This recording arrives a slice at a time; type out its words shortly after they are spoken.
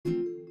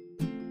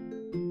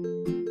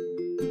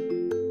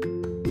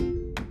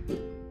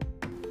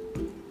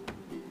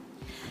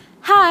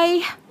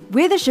Hi,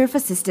 we're the Shurfa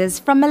sisters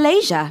from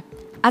Malaysia.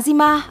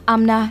 Azima,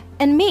 Amna,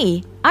 and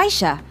me,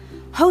 Aisha,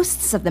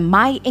 hosts of the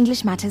My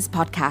English Matters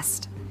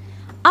podcast.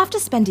 After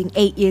spending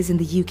 8 years in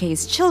the UK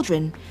as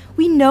children,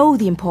 we know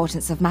the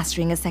importance of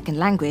mastering a second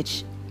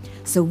language.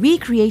 So we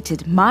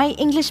created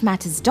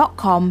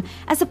MyEnglishMatters.com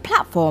as a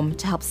platform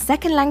to help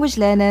second language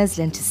learners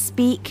learn to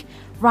speak,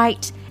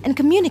 write, and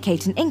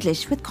communicate in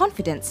English with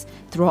confidence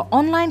through our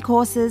online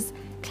courses,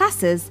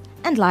 classes,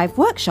 and live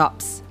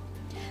workshops.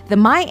 The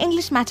My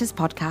English Matters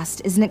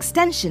podcast is an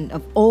extension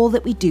of all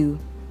that we do.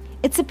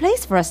 It's a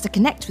place for us to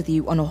connect with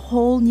you on a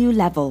whole new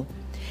level.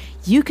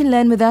 You can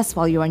learn with us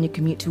while you're on your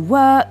commute to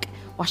work,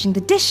 washing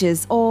the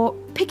dishes, or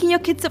picking your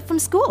kids up from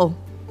school.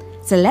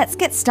 So let's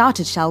get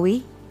started, shall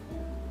we?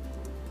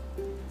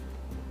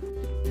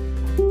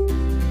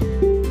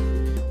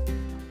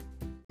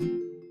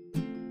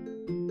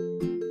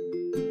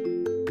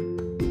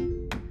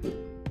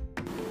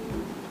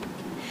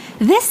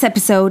 This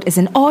episode is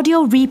an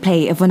audio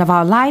replay of one of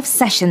our live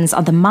sessions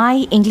on the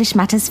My English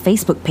Matters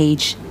Facebook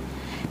page.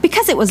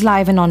 Because it was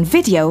live and on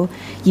video,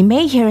 you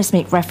may hear us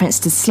make reference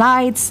to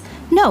slides,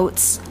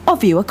 notes, or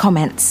viewer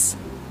comments.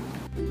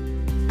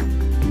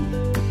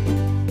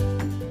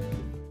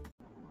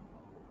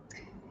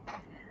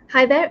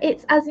 Hi there,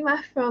 it's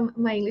Azima from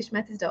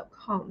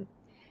MyEnglishMatters.com.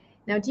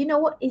 Now, do you know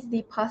what is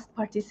the past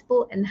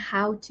participle and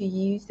how to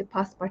use the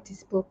past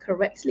participle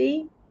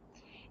correctly?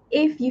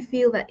 If you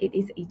feel that it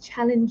is a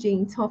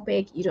challenging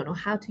topic, you don't know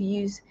how to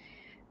use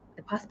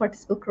the past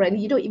participle correctly,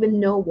 you don't even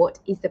know what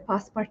is the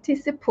past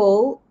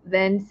participle,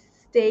 then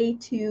stay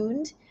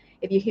tuned.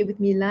 If you're here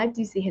with me live,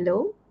 do say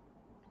hello.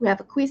 We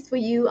have a quiz for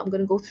you. I'm going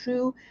to go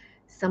through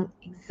some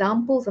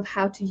examples of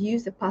how to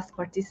use the past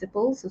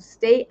participle, so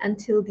stay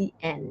until the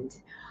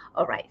end.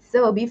 All right,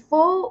 so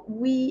before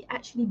we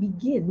actually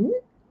begin,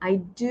 I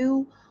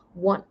do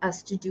want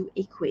us to do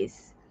a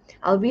quiz.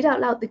 I'll read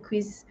out loud the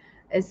quiz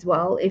as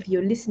well if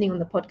you're listening on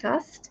the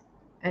podcast.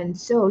 And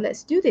so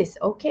let's do this.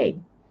 Okay.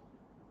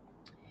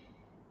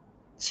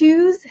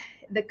 Choose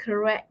the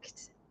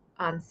correct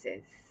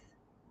answers.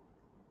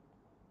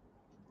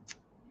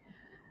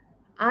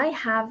 I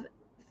have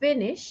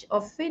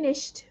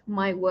finished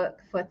my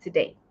work for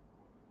today.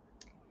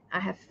 I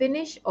have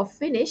finished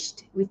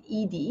with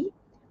ed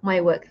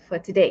my work for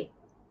today.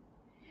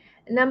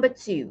 Number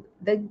 2,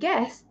 the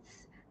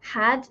guests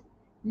had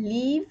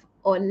leave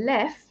or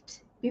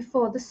left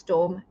before the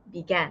storm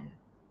began.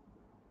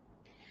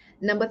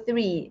 Number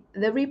 3,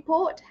 the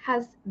report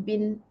has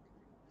been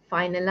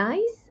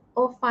finalized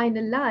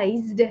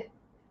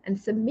and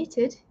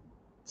submitted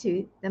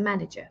to the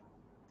manager.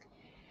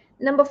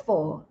 Number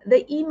 4,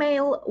 the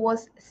email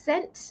was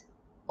sent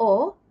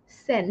or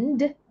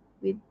send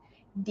with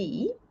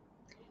D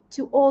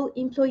to all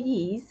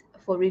employees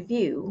for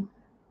review.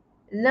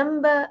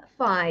 Number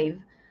 5,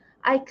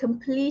 I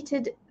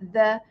completed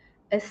the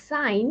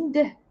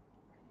assigned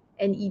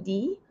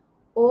NED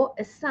or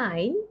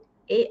assign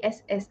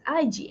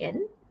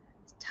ASSIGN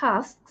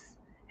tasks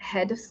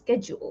ahead of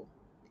schedule.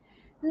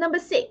 Number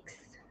 6,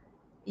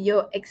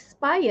 your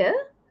expire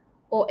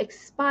or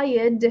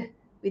expired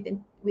with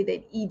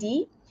an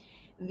ED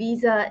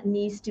visa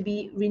needs to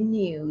be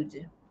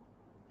renewed.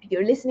 If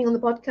you're listening on the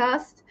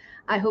podcast,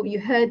 I hope you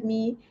heard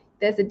me.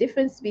 There's a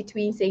difference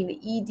between saying the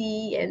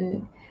ED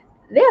and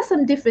there are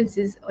some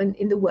differences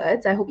in the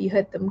words. I hope you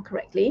heard them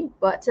correctly.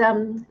 But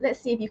let's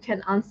see if you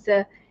can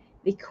answer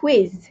the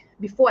quiz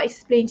before I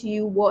explain to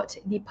you what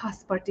the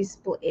past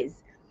participle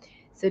is.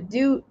 So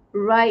do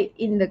write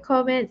in the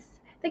comments.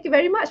 Thank you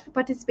very much for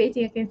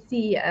participating. I can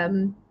see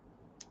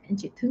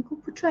Encik Tunku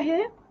Putra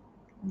here.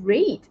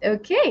 Great.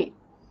 Okay.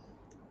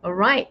 All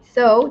right.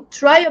 So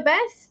try your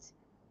best.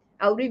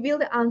 I'll reveal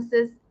the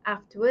answers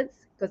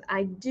afterwards because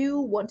I do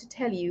want to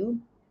tell you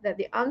that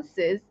the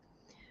answers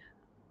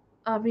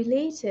are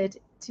related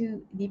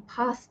to the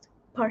past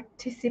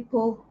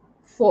participle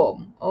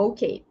form.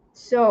 Okay.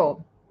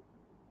 So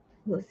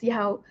we'll see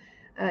how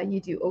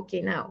you do.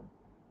 Okay, now.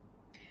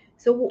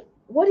 So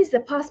what is the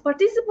past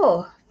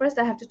participle? First,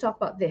 I have to talk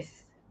about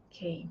this.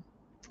 Okay.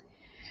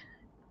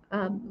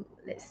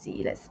 Let's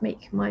see. Let's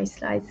make my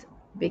slides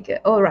bigger.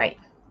 All right.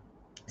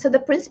 So the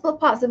principal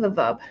parts of a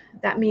verb,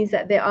 that means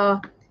that there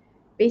are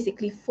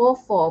basically 4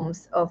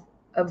 forms of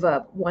a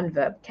verb. One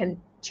verb can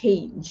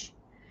change.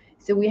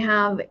 So we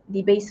have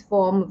the base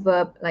form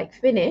verb like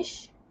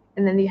finish,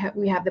 and then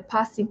we have the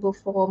past simple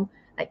form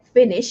like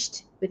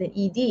finished with an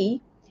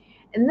ed,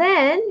 and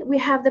then we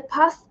have the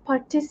past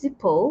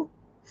participle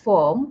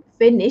form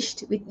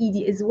finished with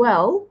ed as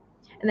well,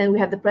 and then we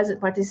have the present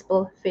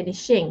participle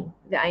finishing,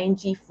 the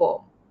ing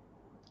form.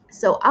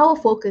 So our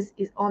focus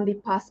is on the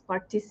past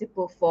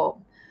participle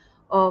form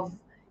of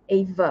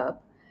a verb.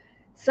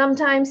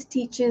 Sometimes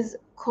teachers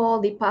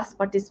call the past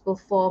participle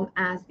form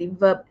as the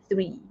verb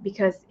 3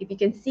 because if you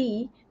can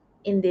see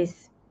in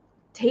this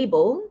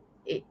table,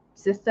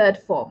 it's the third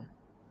form.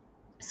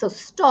 So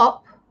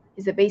stop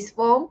is the base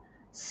form,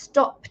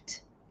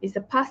 stopped is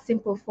the past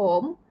simple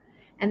form,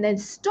 and then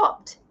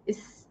stopped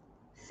is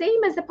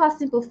same as the past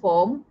simple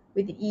form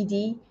with the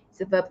ed, it's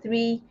the verb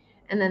 3,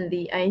 and then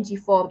the ing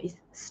form is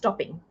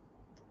stopping.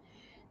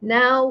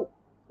 Now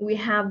we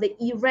have the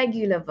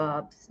irregular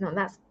verbs. Now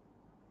that's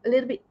a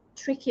little bit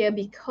trickier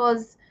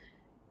because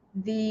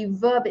the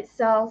verb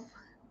itself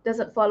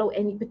doesn't follow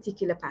any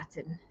particular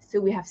pattern. So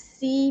we have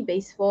see,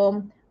 base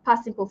form,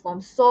 past simple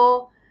form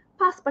saw,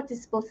 past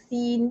participle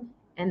seen,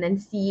 and then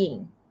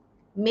seeing.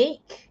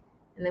 Make,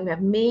 and then we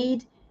have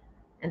made,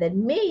 and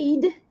then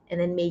made, and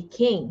then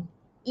making.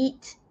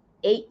 Eat,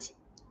 ate,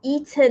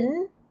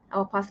 eaten.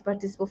 Our past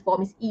participle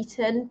form is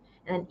eaten,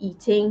 and then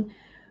eating.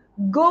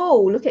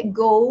 Go, look at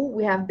go.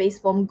 We have base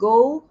form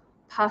go,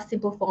 past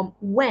simple form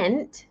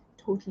went,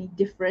 totally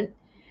different.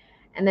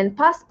 And then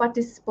past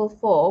participle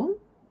form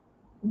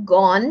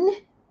gone,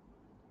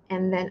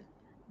 and then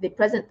the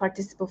present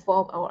participle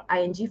form or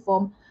ing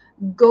form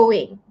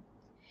going.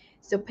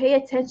 So pay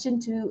attention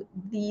to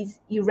these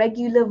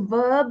irregular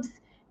verbs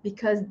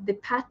because the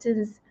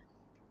patterns,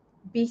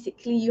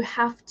 basically you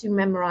have to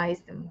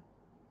memorize them,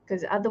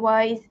 because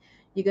otherwise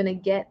you're going to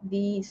get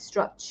the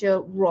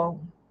structure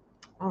wrong.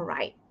 All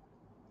right.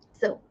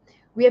 So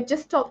we have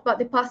just talked about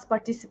the past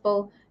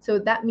participle. So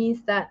that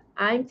means that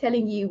I'm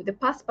telling you the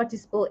past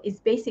participle is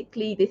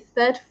basically the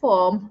third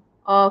form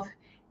of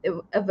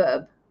a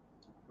verb,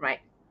 right?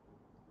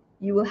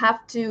 You will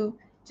have to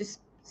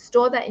just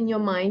store that in your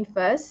mind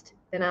first.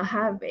 Then I'll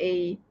have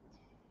an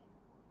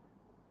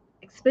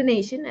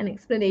explanation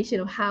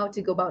of how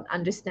to go about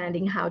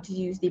understanding how to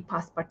use the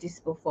past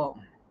participle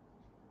form.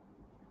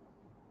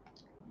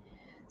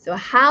 So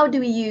how do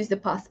we use the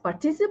past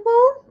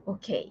participle?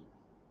 Okay.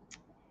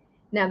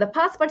 Now, the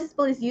past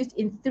participle is used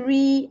in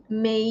three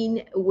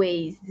main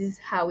ways. This is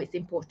how it's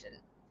important.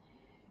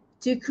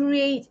 To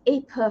create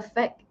a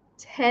perfect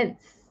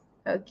tense.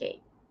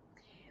 Okay.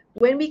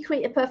 When we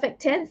create a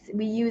perfect tense,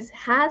 we use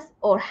has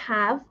or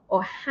have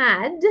or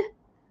had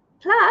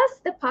plus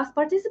the past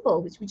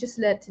participle, which we just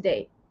learned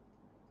today.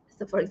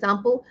 So, for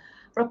example,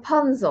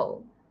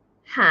 Rapunzel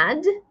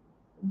had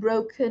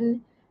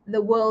broken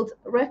the world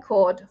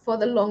record for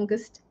the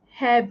longest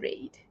hair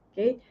braid.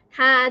 Okay,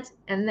 had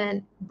and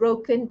then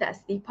broken,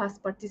 that's the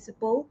past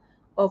participle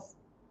of,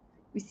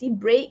 we see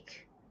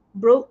break,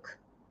 broke,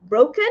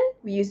 broken,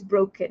 we use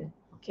broken.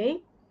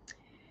 Okay,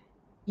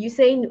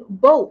 Usain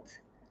Bolt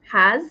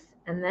has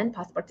and then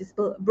past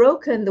participle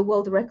broken the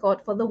world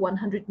record for the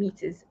 100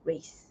 meters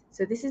race.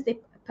 So this is the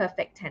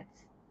perfect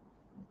tense.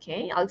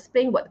 Okay, I'll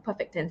explain what the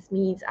perfect tense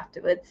means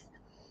afterwards.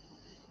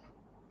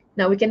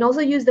 Now we can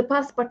also use the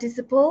past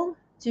participle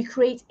to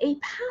create a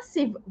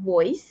passive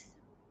voice.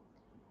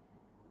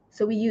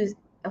 So we use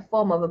a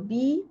form of a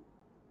be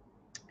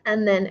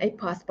and then a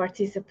past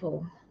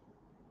participle.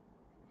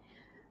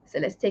 So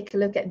let's take a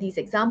look at these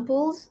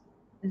examples.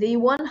 The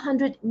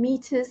 100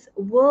 meters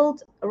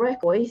world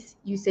record,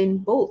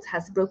 Usain Bolt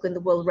has broken the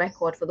world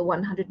record for the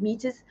 100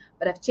 meters,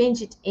 but I've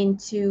changed it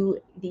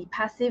into the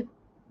passive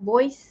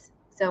voice.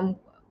 So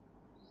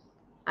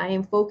I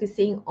am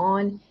focusing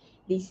on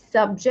the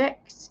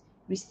subject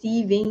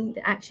receiving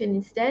the action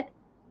instead,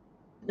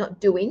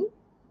 not doing.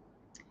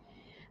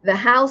 The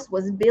house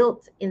was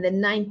built in the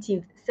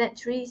 19th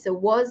century. So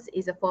was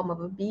is a form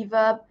of a be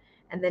verb,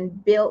 and then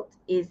built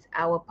is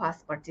our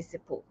past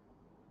participle.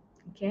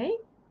 Okay.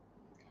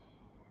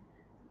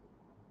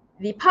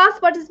 The past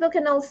participle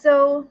can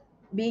also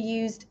be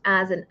used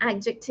as an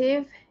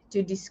adjective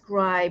to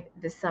describe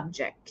the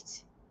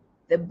subject.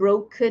 The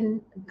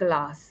broken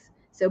glass.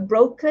 So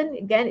broken,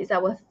 again, is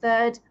our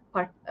third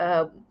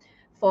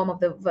form of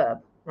the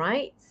verb,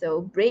 right?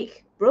 So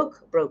break,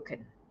 broke,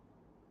 broken.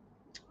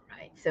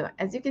 Right. So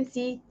as you can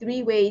see,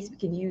 three ways we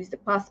can use the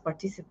past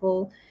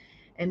participle,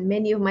 and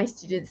many of my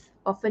students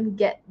often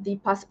get the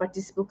past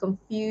participle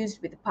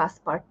confused with the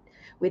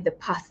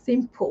past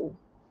simple.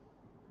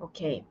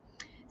 Okay.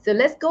 So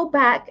let's go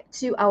back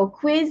to our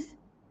quiz.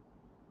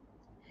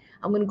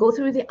 I'm going to go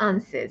through the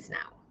answers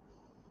now.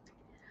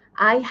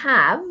 I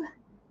have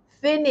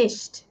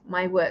finished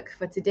my work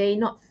for today,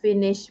 not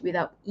finished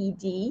without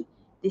ed.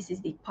 This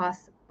is the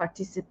past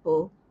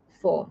participle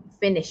form,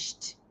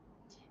 finished.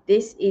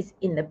 This is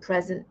in the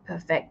present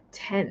perfect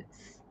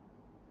tense.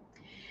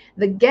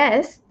 The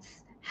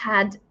guests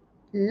had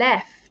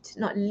left,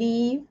 not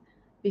leave,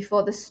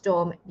 before the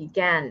storm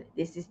began.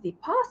 This is the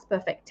past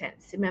perfect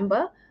tense.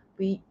 Remember,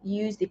 we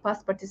use the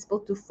past participle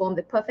to form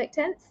the perfect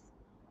tense.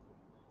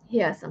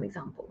 Here are some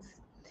examples.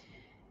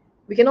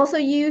 We can also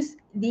use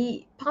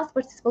the past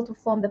participle to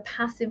form the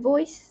passive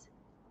voice.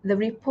 The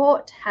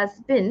report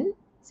has been,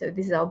 so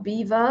this is our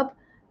be verb.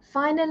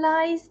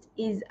 Finalized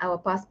is our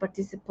past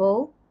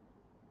participle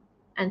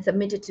and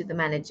submitted to the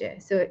manager.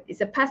 So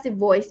it's a passive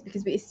voice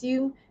because we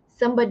assume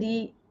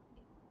somebody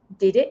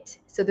did it.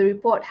 So the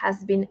report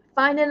has been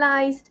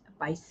finalized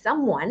by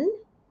someone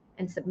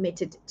and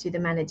submitted to the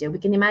manager. We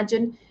can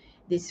imagine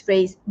this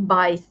phrase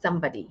by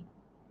somebody.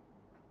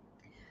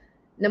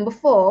 Number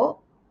 4,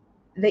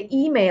 the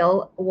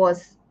email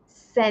was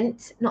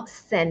sent, not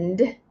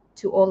send,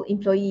 to all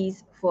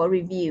employees for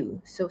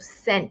review. So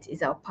sent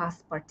is our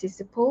past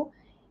participle.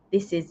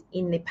 This is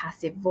in the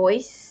passive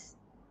voice.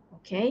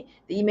 Okay,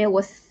 the email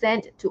was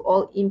sent to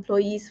all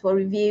employees for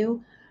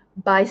review.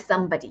 by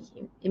somebody.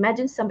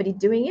 Imagine somebody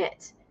doing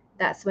it.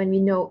 That's when we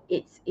know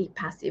it's a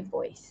passive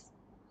voice.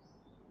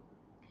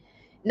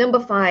 Number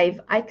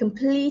 5, I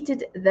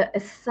completed the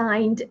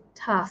assigned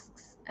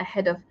tasks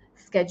ahead of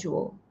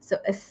schedule. So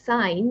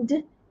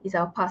assigned is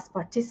our past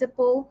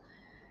participle.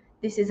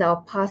 This is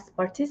our past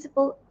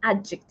participle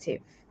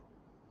adjective.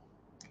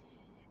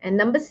 And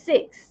number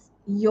 6,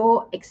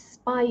 your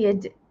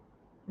expired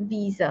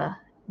visa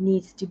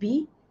needs to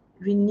be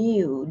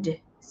renewed.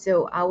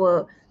 So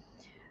our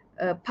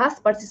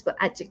past participle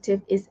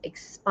adjective is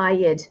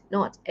expired,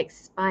 not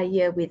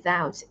expire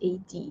without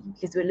AD,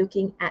 because we're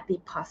looking at the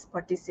past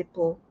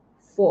participle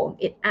form.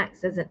 It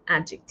acts as an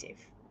adjective.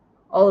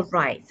 All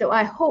right, so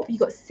I hope you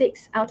got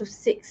 6 out of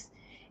 6.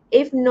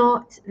 If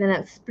not, then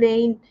I'll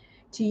explain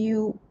to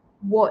you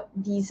what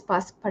these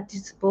past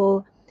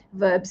participle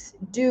verbs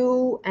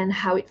do and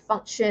how it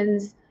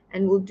functions,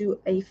 and we'll do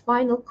a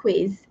final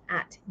quiz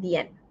at the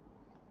end.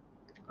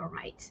 All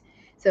right,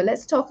 so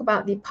let's talk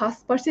about the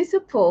past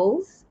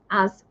participles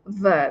as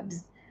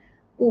verbs.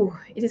 Oh,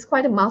 it is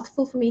quite a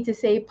mouthful for me to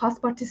say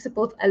past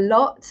participles a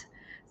lot.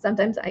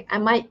 Sometimes I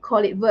might call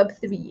it verb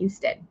 3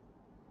 instead.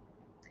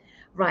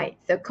 Right,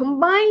 so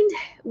combined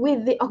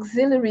with the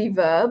auxiliary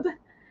verb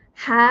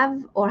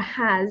have or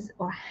has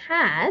or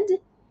had,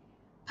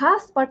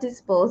 past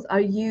participles are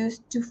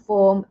used to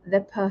form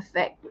the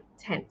perfect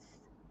tense.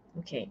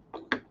 Okay.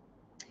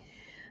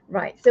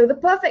 Right, so the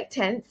perfect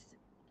tense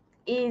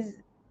is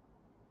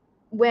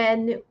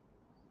when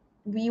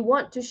we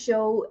want to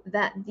show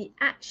that the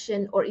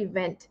action or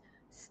event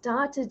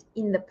started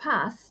in the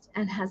past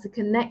and has a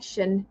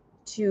connection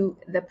to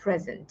the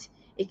present.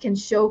 It can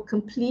show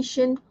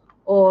completion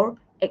or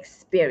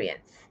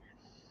experience.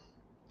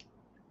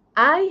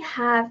 I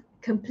have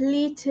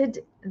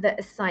completed the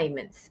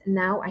assignments.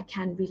 Now I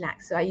can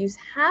relax. So I use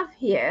have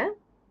here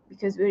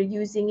because we're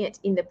using it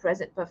in the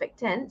present perfect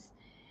tense.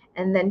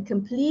 And then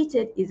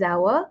completed is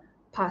our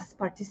past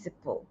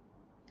participle.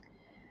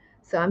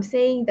 So I'm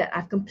saying that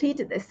I've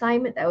completed the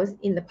assignment that was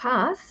in the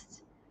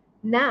past.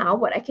 Now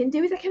what I can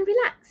do is I can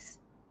relax.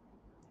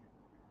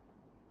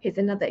 Here's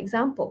another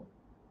example.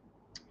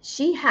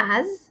 She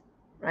has,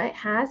 right,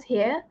 has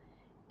here,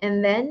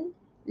 and then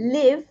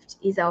lived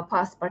is our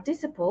past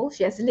participle.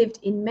 She has lived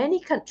in many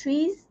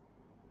countries.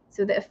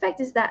 So the effect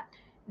is that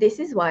this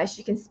is why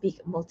she can speak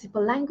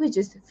multiple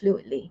languages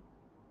fluently,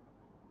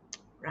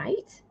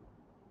 right?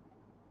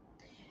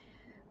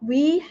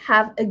 We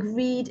have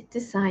agreed to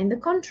sign the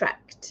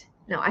contract.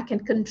 Now I can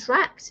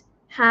contract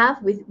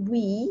have with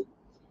we,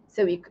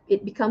 so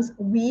it becomes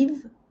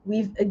we've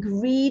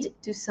agreed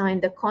to sign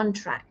the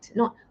contract,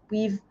 not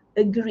we've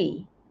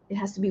agreed. It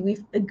has to be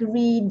we've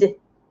agreed.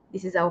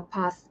 This is our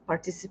past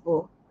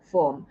participle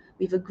form.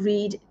 We've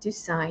agreed to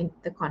sign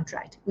the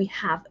contract. We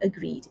have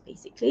agreed,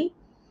 basically.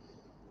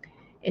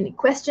 In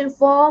question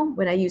form,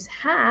 when I use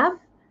have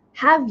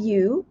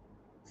you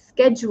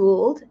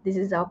scheduled? This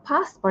is our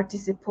past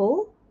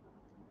participle.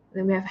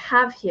 Then we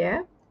have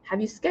here.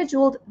 Have you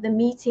scheduled the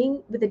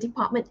meeting with the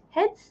department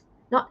heads?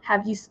 Not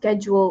have you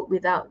scheduled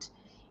without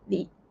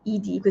the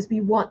ed, because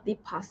we want the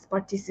past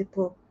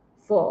participle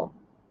form.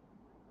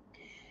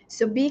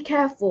 So be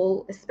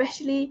careful,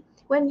 especially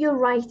when you're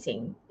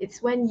writing.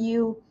 It's when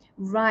you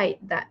write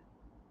that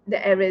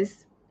the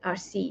errors are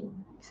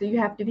seen. So you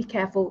have to be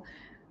careful.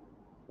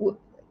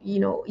 You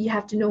know, you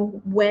have to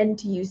know when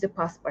to use the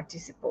past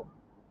participle.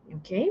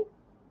 Okay.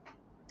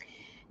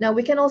 Now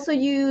we can also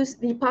use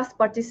the past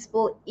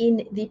participle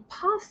in the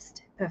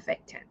past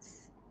perfect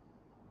tense.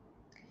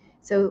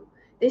 So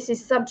this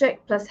is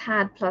subject plus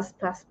had plus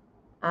past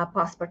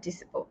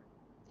participle.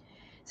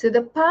 So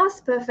the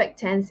past perfect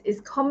tense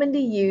is commonly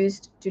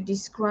used to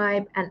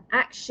describe an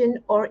action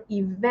or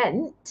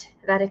event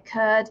that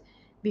occurred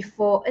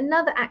before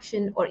another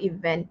action or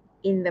event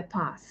in the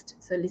past.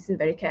 So listen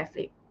very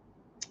carefully.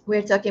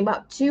 We're talking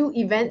about 2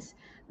 events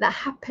that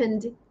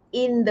happened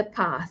in the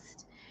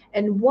past,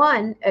 and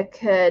one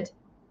occurred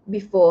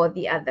before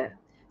the other.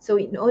 So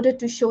in order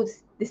to show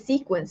the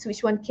sequence,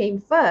 which one came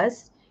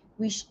first,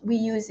 we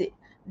use it,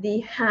 the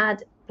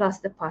had plus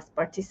the past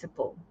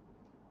participle.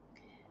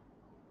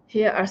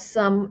 Here are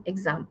some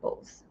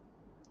examples.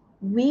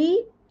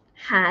 We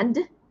had,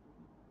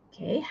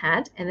 okay,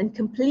 had, and then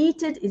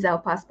completed is our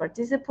past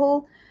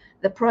participle,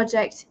 the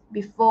project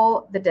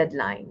before the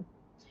deadline.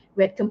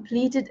 We had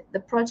completed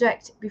the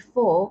project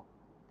before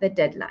the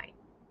deadline.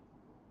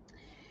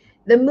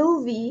 The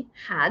movie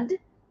had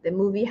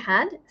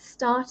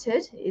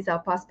started is our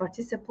past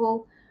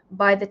participle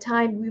by the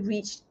time we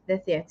reached the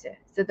theater.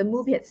 So the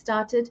movie had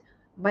started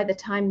by the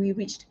time we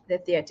reached the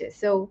theater.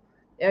 So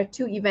there are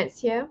 2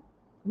 events here.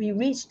 We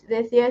reached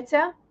the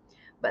theater,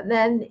 but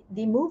then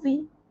the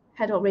movie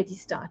had already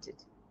started.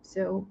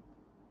 So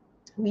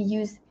we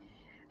use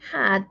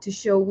had to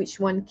show which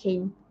one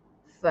came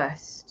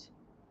first,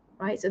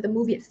 right? So the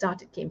movie had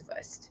started came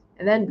first,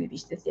 and then we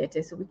reached the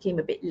theater, so we came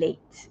a bit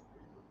late.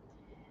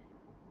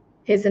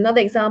 Here's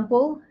another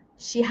example.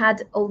 She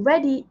had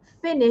already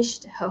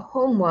finished her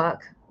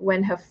homework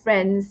when her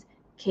friends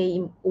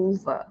came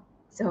over.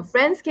 So her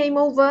friends came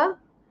over,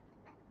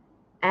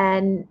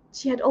 and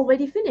she had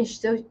already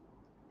finished. So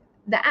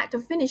the act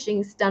of finishing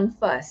is done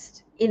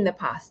first in the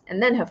past,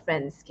 and then her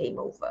friends came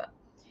over.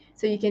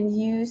 So you can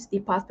use the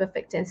past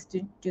perfect tense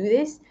to do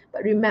this,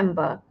 but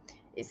remember,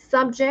 it's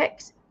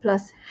subject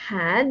plus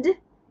had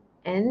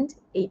and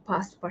a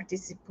past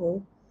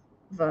participle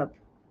verb.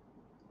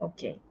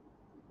 Okay,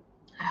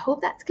 I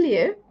hope that's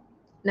clear.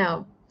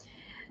 Now,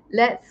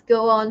 let's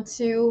go on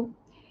to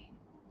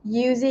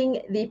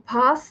using the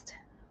past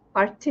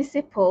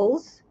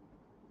participles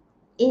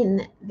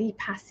in the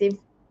passive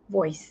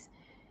voice.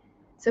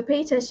 So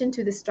pay attention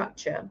to the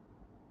structure.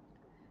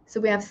 So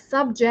we have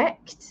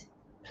subject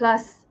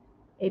plus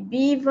a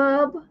be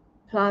verb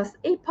plus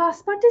a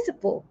past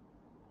participle.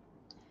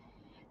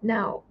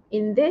 Now,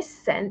 in this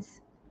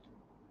sense,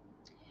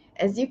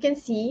 as you can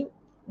see,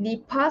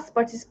 the past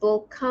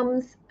participle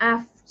comes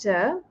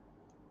after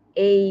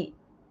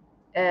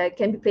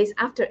can be placed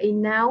after a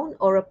noun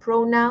or a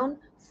pronoun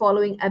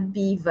following a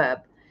be verb.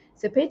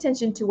 So pay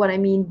attention to what I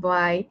mean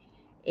by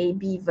a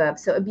be verb.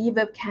 So a be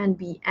verb can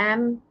be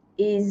am,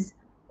 is,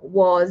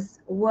 was,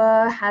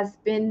 were, has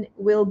been,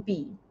 will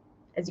be.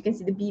 As you can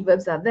see, the be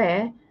verbs are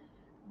there,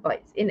 but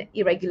it's in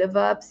irregular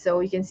verbs,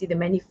 so you can see the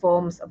many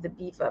forms of the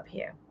be verb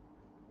here.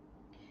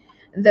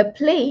 The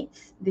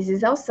plates, this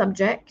is our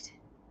subject,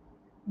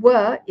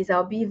 were is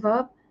our be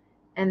verb,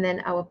 and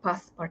then our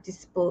past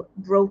participle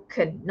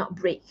broken, not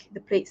break. The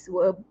plates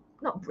were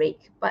not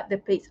break, but the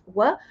plates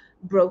were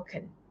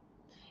broken.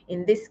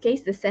 In this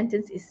case, the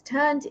sentence is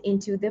turned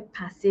into the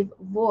passive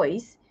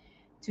voice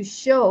to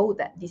show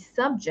that the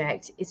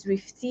subject is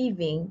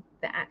receiving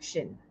the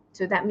action.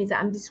 So that means that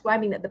I'm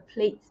describing that the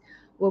plates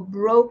were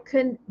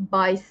broken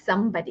by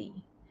somebody.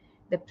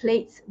 The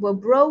plates were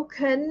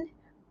broken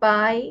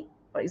by,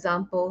 for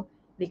example,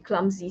 the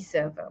clumsy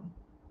server.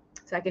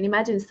 So I can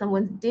imagine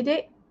someone did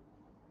it.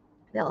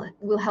 That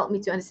will help me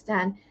to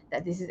understand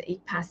that this is a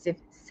passive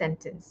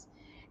sentence.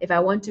 If I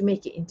want to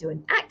make it into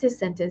an active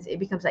sentence, it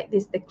becomes like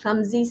this: the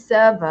clumsy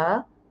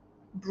server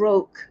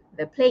broke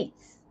the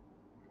plates.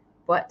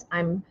 But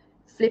I'm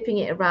flipping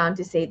it around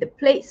to say the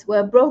plates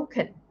were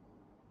broken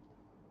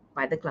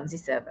by the clumsy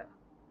server.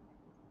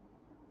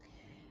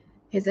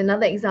 Here's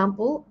another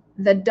example.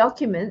 The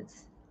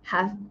documents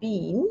have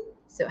been,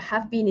 so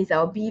have been is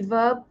our be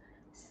verb,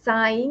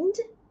 signed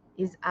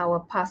is our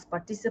past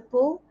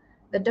participle.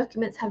 The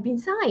documents have been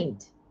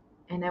signed.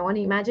 And I want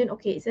to imagine,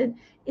 okay,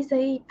 it's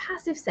a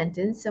passive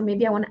sentence, so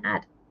maybe I want to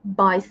add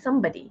by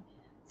somebody.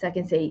 So I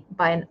can say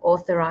by an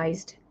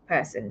authorized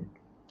person.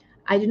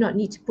 I do not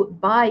need to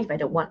put by if I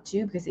don't want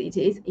to, because it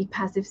is a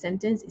passive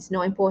sentence. It's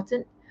not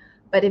important.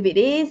 But if it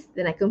is,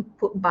 then I can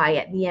put by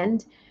at the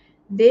end.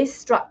 This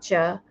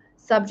structure,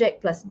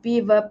 subject plus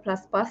be verb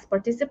plus past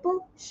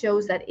participle,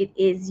 shows that it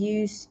is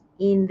used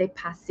in the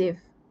passive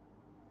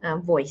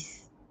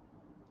voice.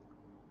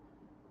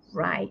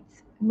 Right.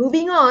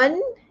 Moving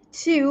on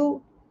to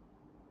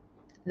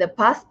the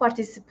past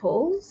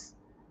participles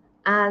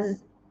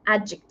as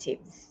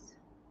adjectives.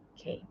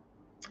 Okay.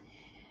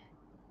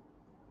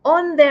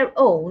 On their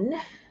own,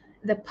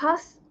 the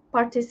past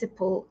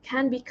participle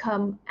can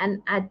become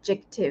an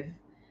adjective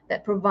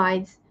that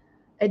provides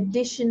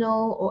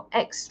additional or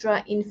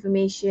extra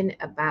information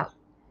about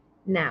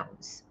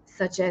nouns,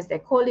 such as their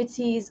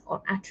qualities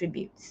or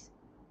attributes.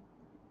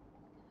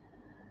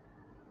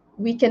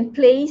 We can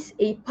place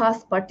a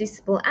past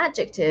participle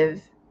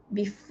adjective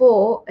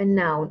before a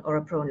noun or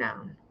a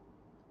pronoun.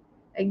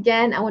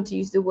 Again, I want to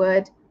use the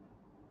word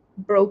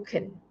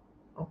broken.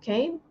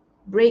 Okay?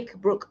 Break,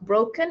 broke,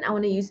 broken. I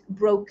want to use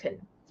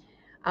broken.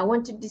 I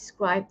want to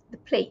describe the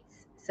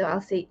plates. So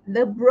I'll say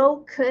the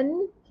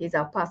broken, here's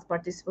our past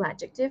participle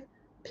adjective,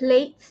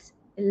 plates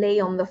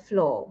lay on the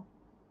floor.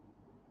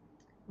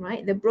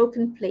 Right? The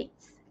broken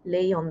plates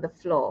lay on the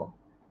floor.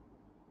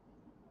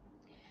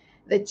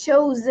 The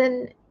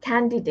chosen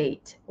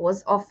candidate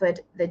was offered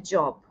the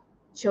job.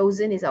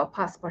 Chosen is our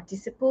past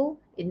participle.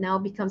 It now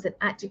becomes an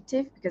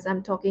adjective because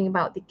I'm talking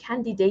about the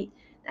candidate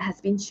that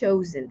has been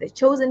chosen. The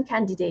chosen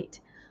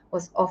candidate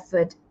was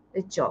offered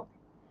the job.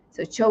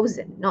 So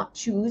chosen, not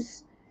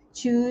choose,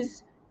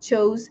 choose,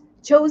 chose,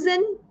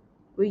 chosen.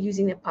 We're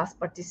using the past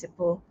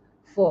participle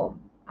form.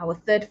 Our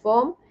third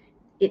form,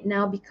 it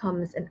now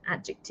becomes an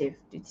adjective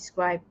to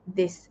describe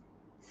this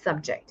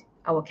subject,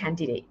 our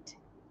candidate.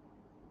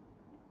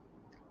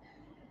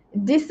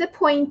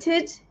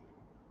 Disappointed,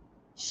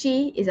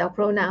 she is our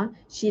pronoun.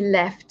 She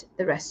left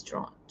the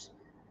restaurant.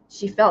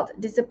 She felt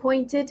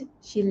disappointed.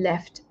 She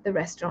left the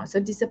restaurant. So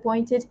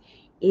disappointed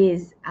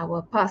is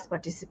our past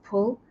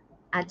participle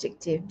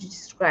adjective to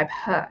describe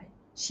her.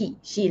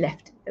 She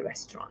left the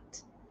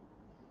restaurant.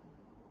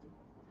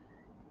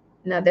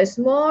 Now there's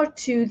more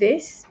to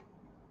this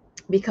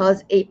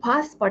because a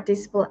past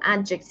participle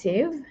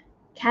adjective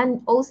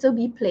can also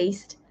be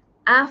placed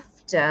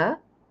after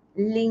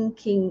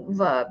linking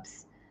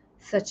verbs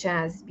such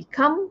as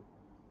become,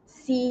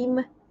 seem,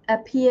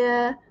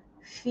 appear,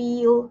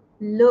 feel,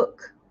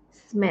 look,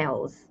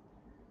 smells.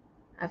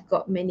 I've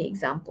got many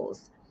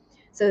examples.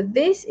 So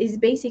this is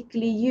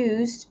basically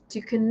used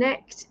to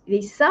connect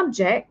the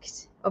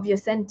subject of your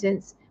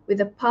sentence with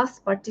a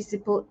past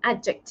participle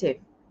adjective.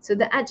 So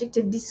the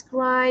adjective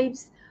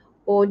describes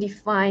or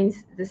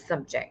defines the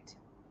subject.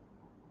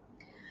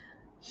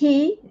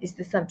 He is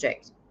the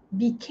subject.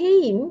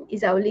 Became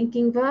is our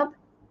linking verb.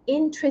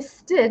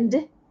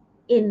 Interested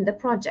in the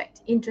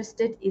project.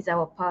 Interested is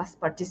our past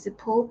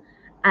participle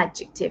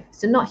adjective.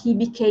 So not he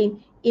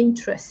became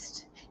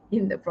interest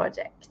in the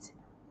project.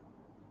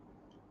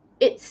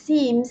 It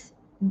seems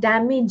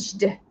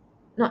damaged,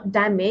 not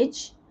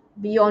damage,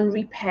 beyond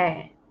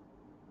repair.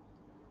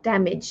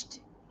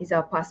 Damaged is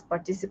our past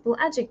participle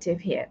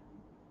adjective here.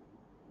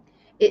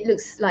 It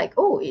looks like,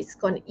 oh, it's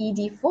got an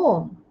ed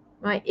form,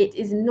 right? It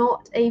is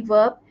not a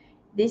verb.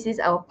 This is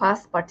our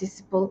past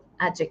participle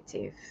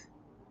adjective.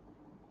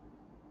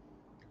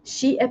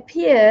 She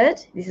appeared,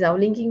 this is our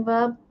linking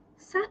verb,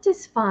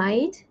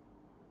 satisfied,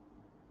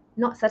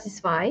 not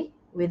satisfy,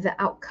 with the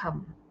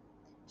outcome.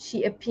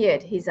 She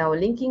appeared, here's our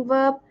linking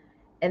verb,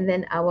 and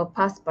then our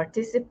past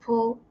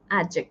participle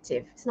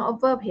adjective. It's not a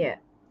verb here.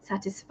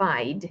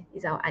 Satisfied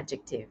is our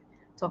adjective,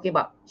 talking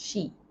about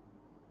she.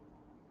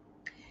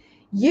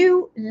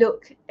 You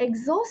look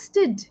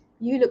exhausted.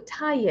 You look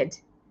tired,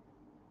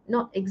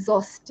 not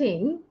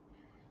exhausting.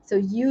 So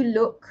you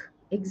look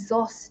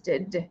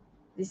exhausted.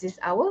 This is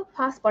our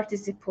past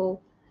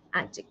participle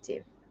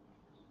adjective.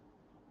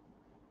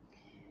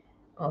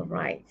 All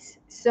right.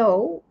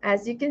 So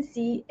as you can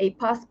see, a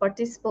past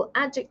participle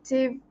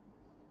adjective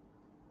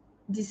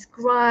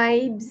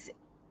describes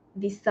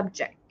the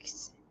subject.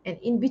 And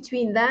in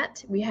between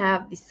that, we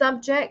have the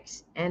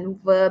subject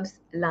and verbs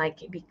like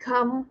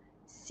become,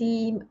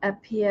 seem,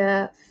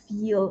 appear,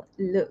 feel,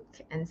 look,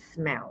 and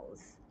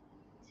smells.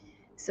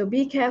 So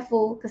be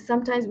careful, because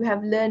sometimes we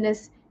have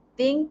learners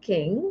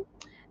thinking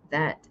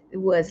that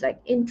words like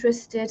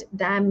interested,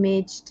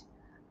 damaged,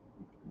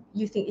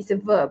 you think it's a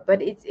verb,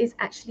 but it is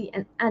actually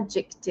an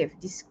adjective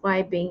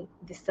describing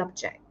the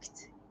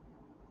subject.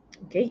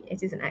 Okay,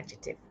 it is an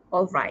adjective.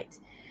 All right.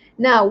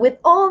 Now, with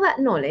all that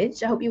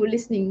knowledge, I hope you were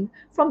listening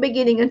from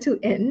beginning until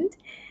end.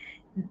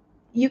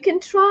 You can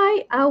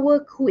try our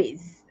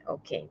quiz.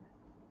 Okay.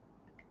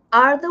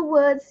 Are the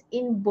words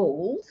in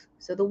bold?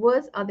 So the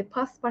words are the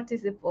past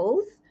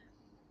participles.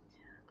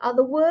 Are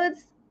the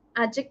words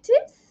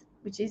adjectives,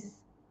 which is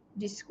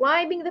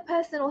describing the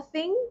person or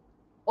thing,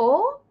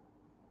 or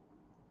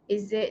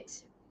is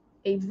it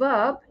a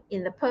verb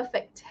in the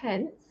perfect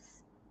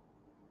tense,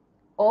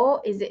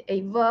 or is it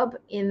a verb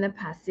in the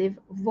passive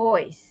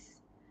voice?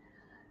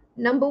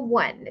 Number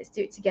one, let's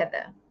do it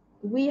together.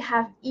 We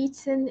have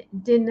eaten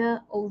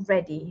dinner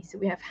already. So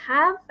we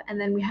have, and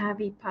then we have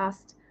a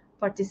past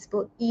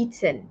participle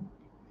eaten.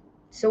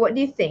 So what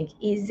do you think?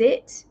 Is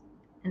it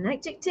an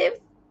adjective?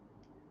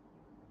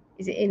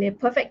 Is it in a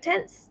perfect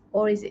tense,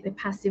 or is it a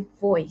passive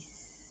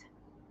voice?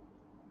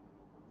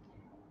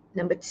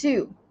 Number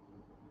two,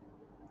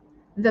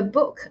 the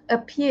book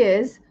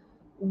appears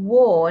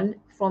worn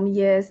from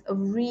years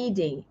of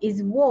reading.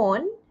 Is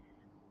worn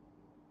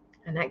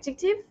an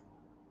adjective,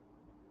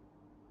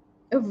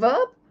 a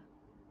verb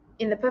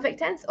in the perfect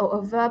tense, or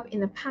a verb in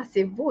the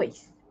passive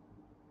voice?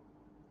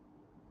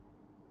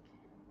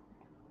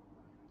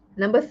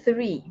 Number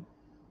three,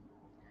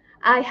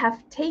 I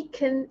have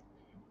taken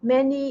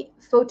many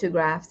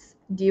photographs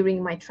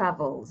during my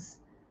travels.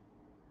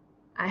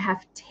 I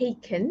have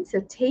taken,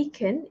 so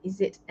taken,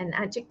 is it an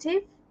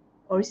adjective,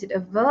 or is it a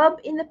verb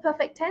in the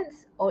perfect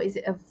tense, or is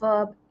it a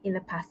verb in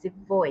the passive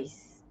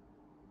voice?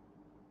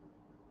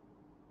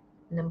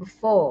 Number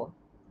four,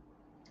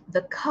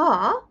 the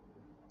car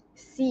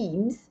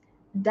seems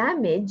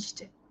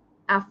damaged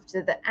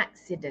after the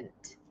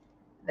accident.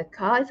 The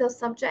car is our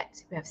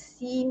subject. We have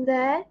seen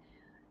there.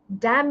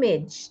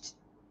 Damaged,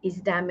 is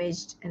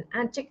damaged an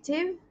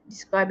adjective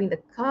describing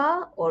the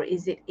car, or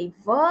is it a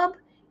verb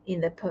in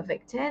the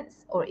perfect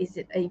tense, or is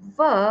it a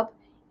verb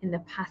in the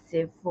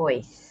passive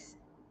voice?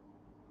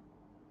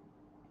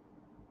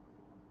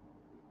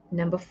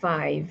 Number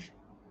five,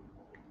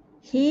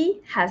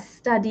 he has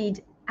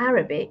studied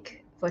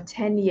Arabic for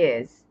 10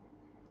 years.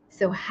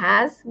 So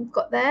has, we've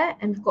got there,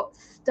 and we've got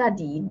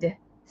studied.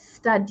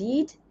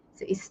 Studied,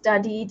 so is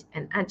studied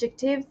an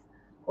adjective,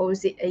 or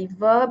is it a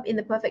verb in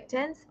the perfect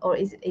tense, or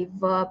is it a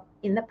verb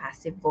in the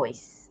passive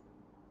voice?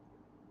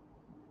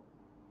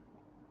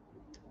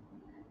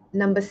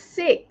 Number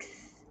six,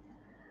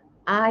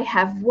 I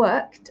have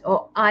worked,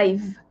 or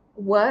I've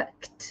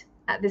worked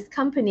at this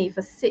company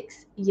for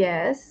 6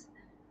 years.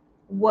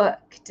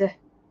 Worked,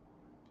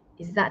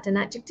 is that an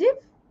adjective,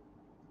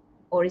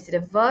 or is it a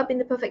verb in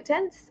the perfect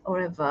tense,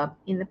 or a verb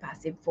in the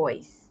passive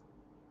voice?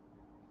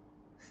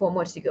 4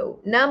 more to go.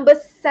 Number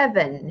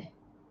seven,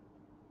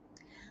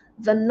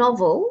 the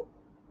novel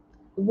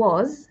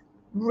was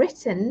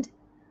written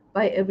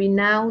by a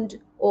renowned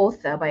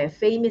author, by a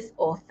famous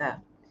author.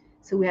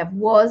 So we have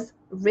was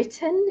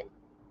written.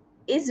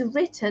 Is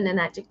written an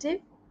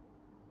adjective,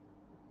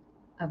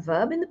 a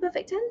verb in the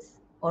perfect tense,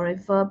 or a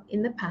verb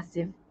in the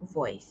passive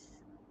voice?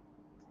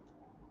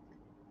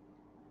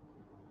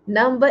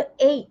 Number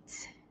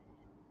eight,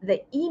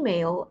 the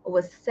email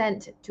was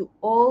sent to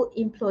all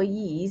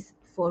employees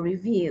for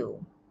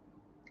review.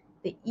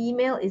 The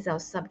email is our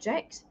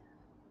subject.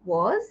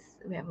 Was,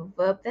 we have a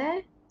verb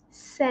there.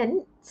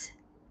 Sent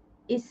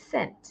is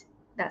sent.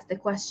 That's the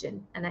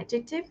question. An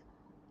adjective,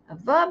 a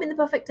verb in the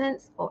perfect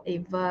tense, or a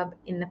verb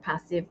in the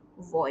passive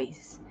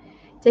voice.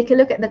 Take a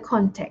look at the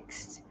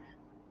context.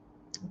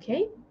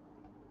 Okay.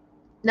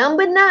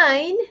 Number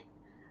 9,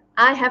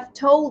 I have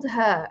told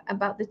her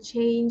about the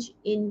change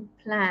in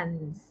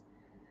plans.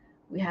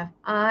 We have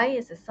I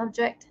as a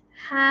subject,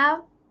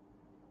 have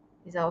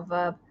is our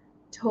verb,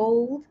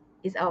 told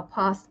is our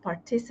past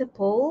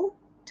participle,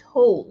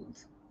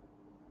 told.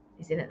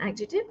 Is it an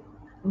adjective,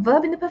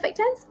 verb in the perfect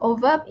tense, or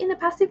verb in the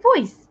passive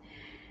voice?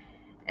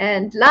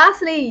 And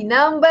lastly,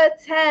 number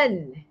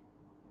 10,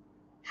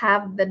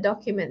 have the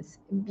documents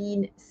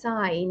been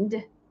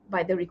signed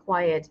by the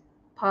required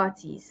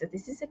parties? So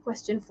this is a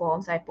question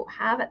form, so I put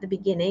have at the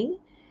beginning.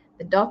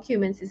 The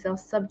documents is our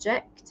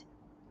subject,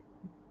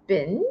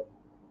 been,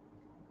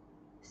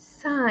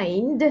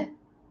 signed,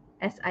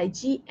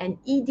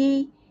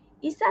 S-I-G-N-E-D.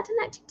 Is that an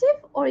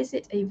adjective, or is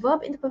it a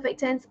verb in the perfect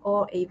tense,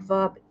 or a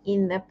verb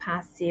in the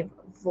passive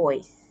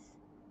voice?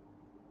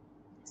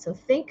 So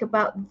think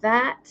about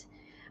that.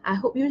 I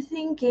hope you're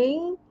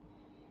thinking,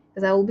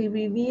 because I will be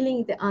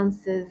revealing the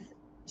answers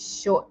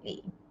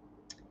shortly.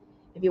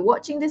 If you're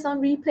watching this on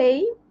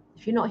replay,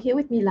 if you're not here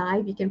with me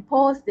live, you can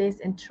pause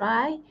this and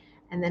try,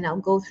 and then I'll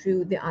go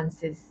through the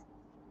answers.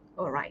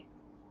 All right.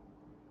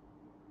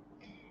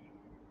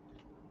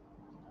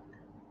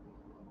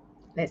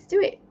 Let's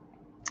do it.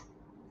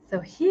 So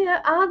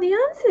here are the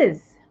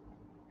answers.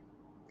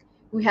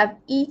 We have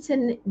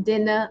eaten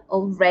dinner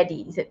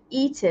already. So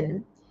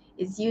eaten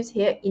is used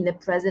here in the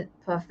present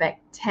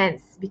perfect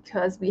tense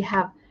because we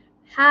have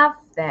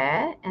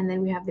there, and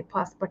then we have the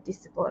past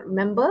participle.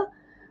 Remember,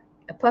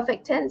 a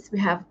perfect tense, we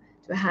have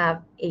to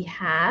have a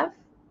have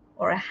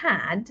or a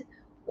had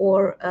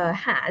or a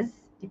has,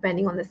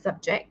 depending on the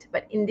subject.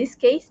 But in this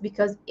case,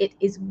 because it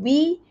is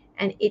we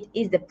and it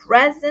is the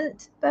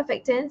present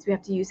perfect tense, we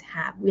have to use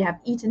have. We have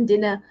eaten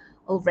dinner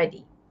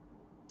already.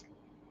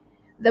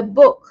 The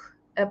book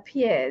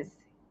appears.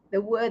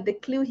 The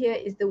clue here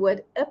is the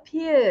word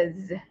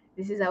appears.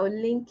 This is our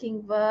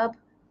linking verb.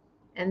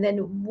 And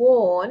then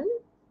worn.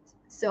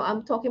 So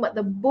I'm talking about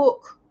the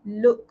book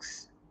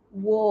looks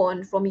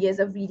worn from years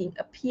of reading.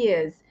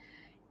 Appears.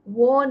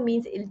 Worn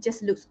means it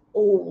just looks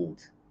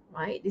old,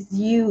 right? It's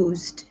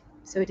used.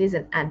 So it is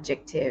an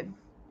adjective.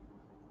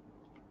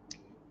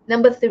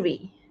 Number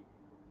 3.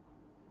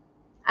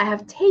 I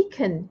have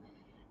taken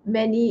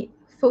many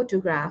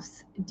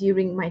photographs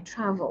during my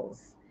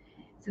travels.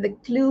 So the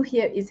clue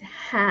here is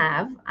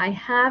have. I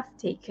have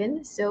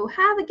taken. So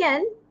have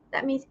again,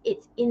 that means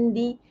it's in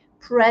the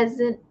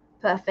present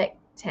perfect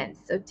tense.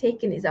 So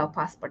taken is our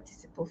past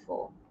participle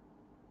form.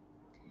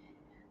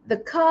 The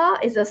car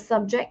is a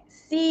subject,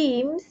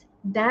 seems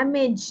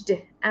damaged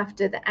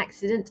after the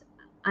accident.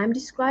 I'm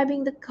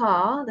describing the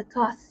car. The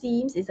car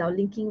seems is our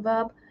linking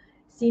verb.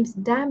 Seems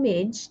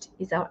damaged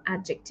is our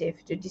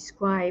adjective to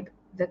describe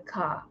the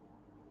car.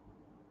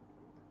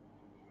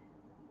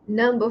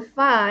 Number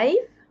 5,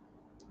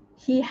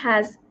 he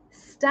has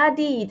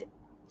studied.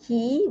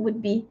 He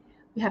would be,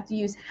 we have to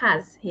use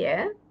has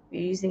here.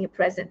 We're using a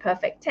present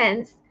perfect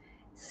tense.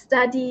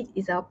 Studied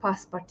is our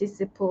past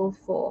participle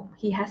form.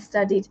 He has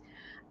studied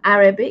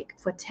Arabic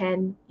for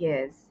 10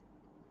 years.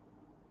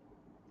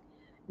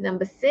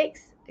 Number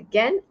 6,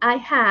 again, I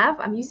have.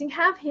 I'm using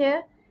have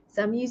here,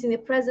 so I'm using the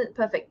present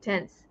perfect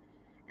tense.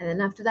 And then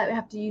after that, we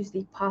have to use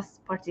the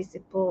past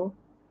participle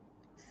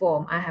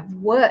form. I have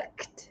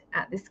worked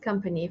at this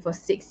company for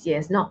 6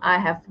 years. Not I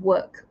have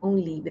work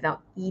only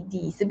without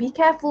ed. So be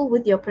careful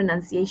with your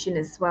pronunciation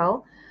as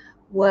well.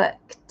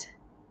 Worked.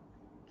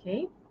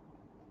 Okay.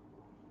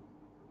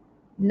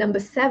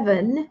 Number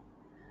 7,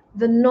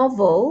 the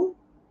novel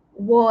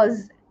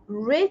was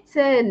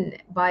written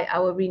by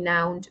our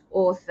renowned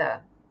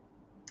author,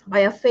 by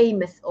a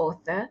famous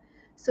author.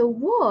 So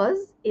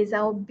was is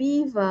our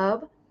be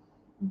verb,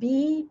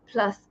 be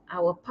plus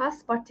our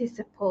past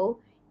participle.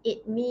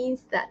 It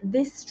means that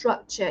this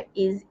structure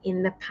is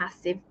in the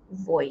passive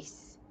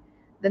voice.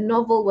 The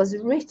novel was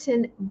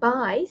written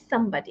by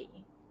somebody,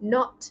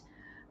 not,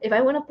 if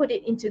I want to put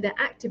it into the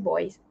active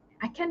voice,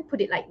 I can put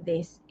it like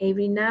this: a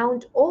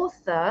renowned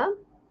author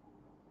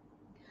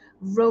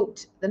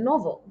wrote the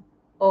novel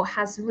or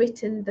has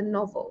written the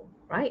novel,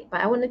 right? But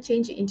I want to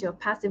change it into a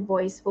passive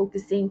voice,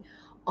 focusing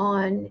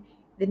on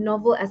the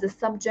novel as a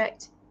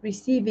subject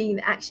receiving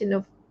the action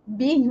of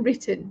being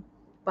written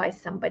by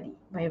somebody,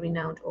 by a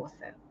renowned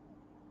author.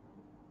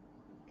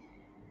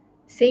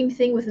 Same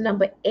thing with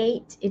number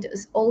 8. It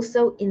is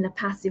also in the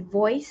passive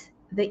voice.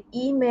 The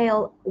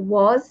email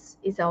was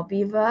is our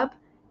be verb.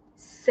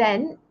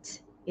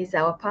 Sent is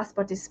our past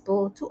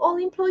participle to all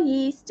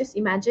employees. Just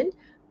imagine,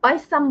 by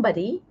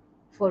somebody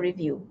for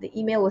review. The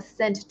email was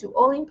sent to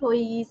all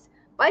employees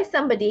by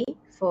somebody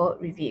for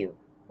review,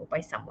 or by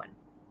someone.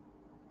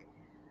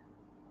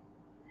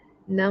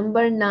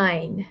 Number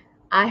 9,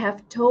 I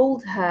have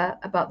told her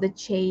about the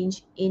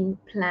change in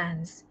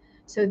plans.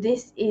 So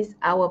this is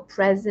our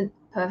present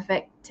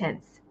perfect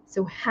tense.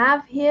 So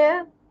have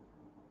here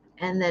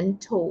and then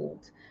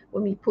told.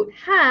 When we put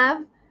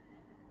have,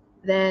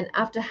 then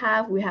after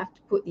have, we have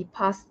to put the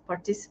past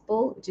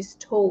participle, which is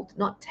told,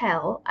 not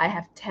tell. I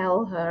have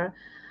tell her.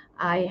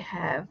 I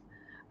have,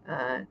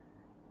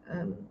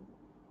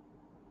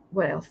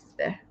 what else is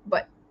there?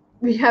 But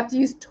we have to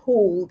use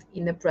told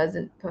in the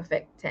present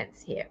perfect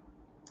tense here.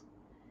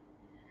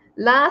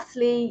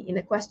 Lastly, in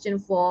the question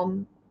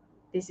form,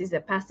 this is a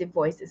passive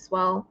voice as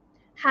well.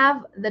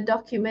 Have the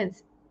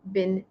documents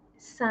been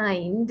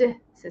signed?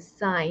 So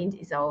signed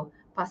is our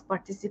past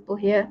participle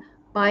here,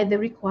 by the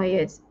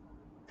required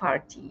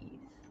parties.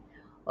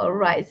 All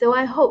right, so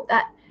I hope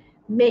that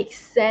makes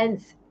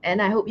sense,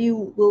 and I hope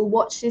you will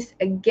watch this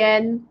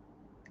again,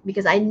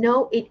 because I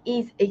know it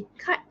is a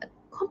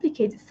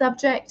complicated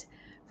subject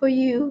for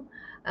you.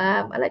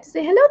 I'd like to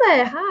say hello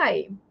there.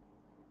 Hi.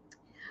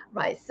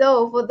 Right,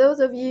 so for those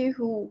of you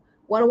who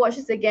want to watch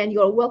this again,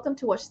 you're welcome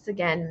to watch this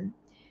again.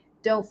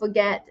 Don't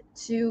forget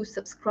to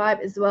subscribe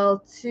as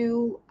well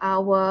to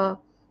our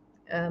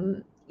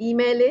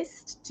email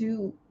list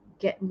to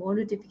get more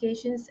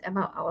notifications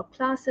about our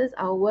classes,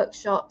 our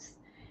workshops,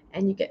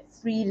 and you get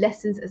free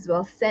lessons as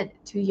well sent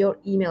to your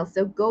email.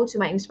 So go to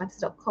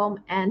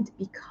myenglishmatters.com and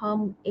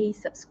become a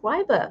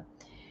subscriber.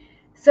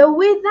 So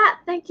with that,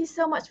 thank you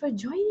so much for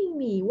joining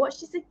me. Watch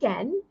this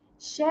again,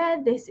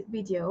 share this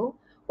video,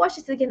 watch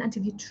this again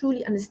until you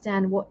truly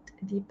understand what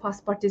the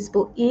past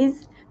participle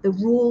is, the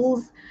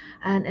rules,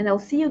 and I'll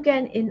see you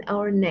again in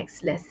our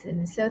next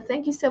lesson. So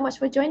thank you so much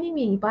for joining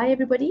me. Bye,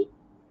 everybody.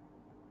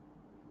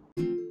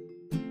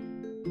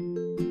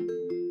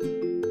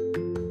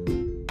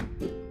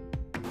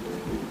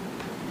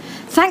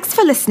 Thanks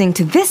for listening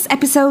to this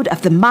episode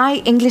of the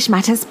My English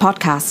Matters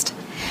podcast.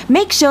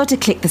 Make sure to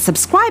click the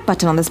subscribe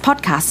button on this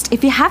podcast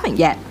if you haven't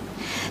yet.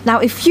 Now,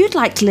 if you'd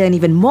like to learn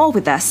even more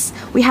with us,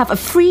 we have a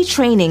free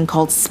training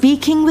called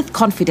Speaking with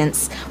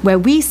Confidence, where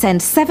we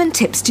send 7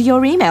 tips to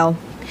your email.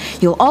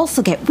 You'll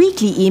also get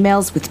weekly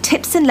emails with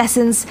tips and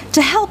lessons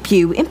to help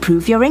you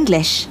improve your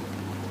English.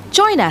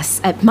 Join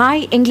us at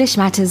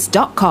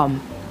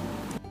myenglishmatters.com.